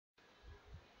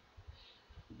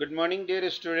Good morning, dear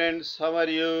students. How are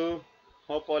you?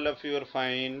 Hope all of you are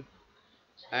fine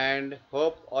and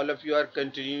hope all of you are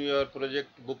continuing your project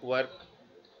book work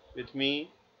with me.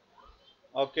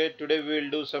 Okay, today we will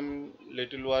do some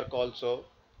little work also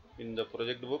in the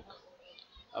project book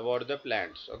about the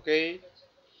plants. Okay,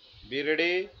 be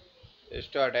ready.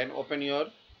 Start and open your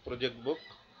project book.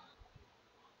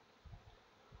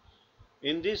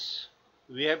 In this,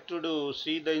 we have to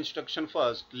see the instruction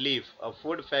first. Leaf, a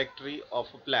food factory of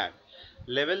a plant.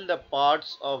 Label the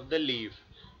parts of the leaf.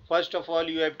 First of all,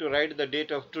 you have to write the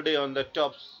date of today on the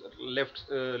top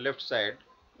left side.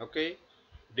 Okay,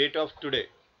 date of today.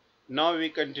 Now we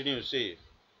continue. See,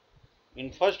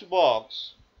 in first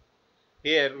box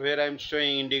here where I am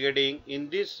showing indicating, in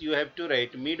this you have to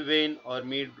write mid vein or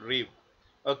mid rib.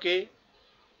 Okay.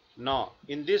 Now,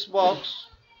 in this box,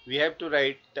 we have to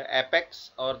write the apex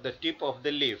or the tip of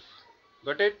the leaf.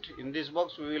 Got it? In this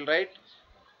box, we will write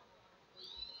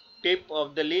tip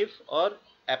of the leaf or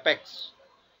apex.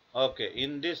 Okay.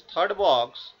 In this third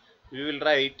box, we will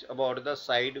write about the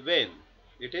side vein.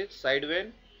 It is side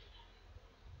vein.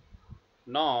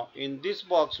 Now, in this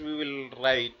box, we will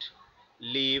write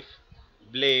leaf,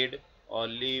 blade or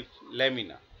leaf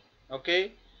lamina.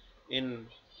 Okay. In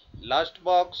last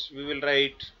box we will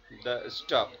write the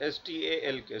stalk,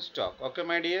 STALK, stalk. Okay,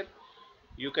 my dear,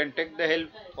 you can take the help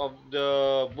of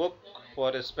the book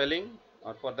for spelling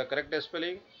or for the correct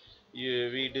spelling.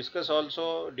 We discuss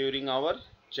also during our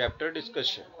chapter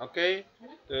discussion. Okay,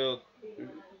 so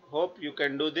hope you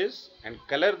can do this and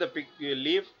color the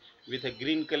leaf with a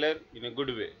green color in a good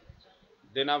way.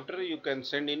 Then after you can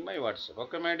send in my WhatsApp.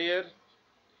 Okay, my dear,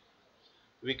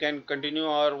 we can continue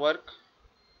our work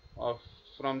of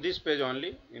from this page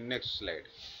only in next slide.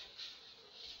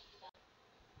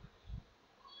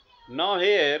 Now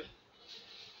here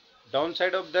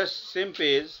downside of the same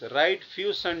page, write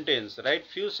few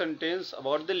sentences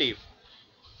about the leaf.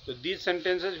 So these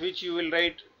sentences which you will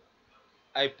write,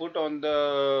 I put on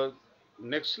the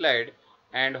next slide,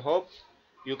 and hope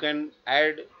you can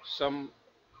add some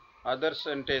other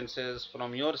sentences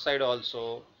from your side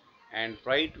also and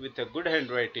write with a good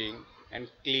handwriting and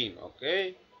clean.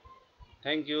 Okay,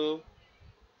 thank you.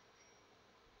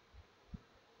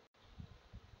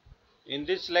 In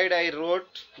this slide I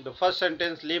wrote the first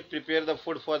sentence, leaf prepare the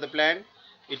food for the plant.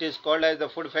 It is called as the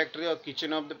food factory or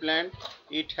kitchen of the plant.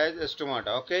 It has stomata.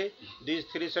 Okay, these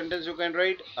three sentences you can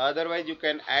write, otherwise you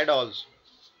can add also.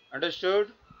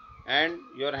 Understood? And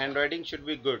your handwriting should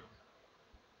be good.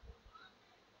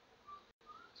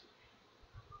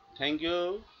 Thank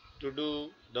you to do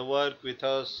the work with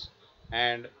us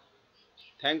and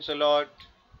thanks a lot.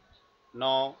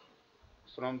 Now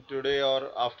from today or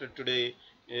after today,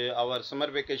 our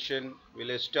summer vacation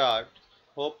will start.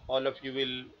 Hope all of you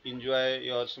will enjoy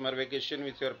your summer vacation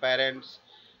with your parents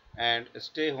and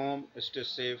stay home, stay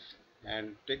safe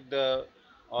and take the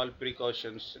all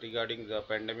precautions regarding the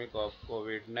pandemic of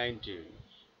COVID-19.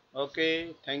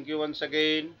 Okay, thank you once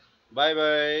again. Bye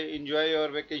bye. Enjoy your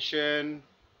vacation.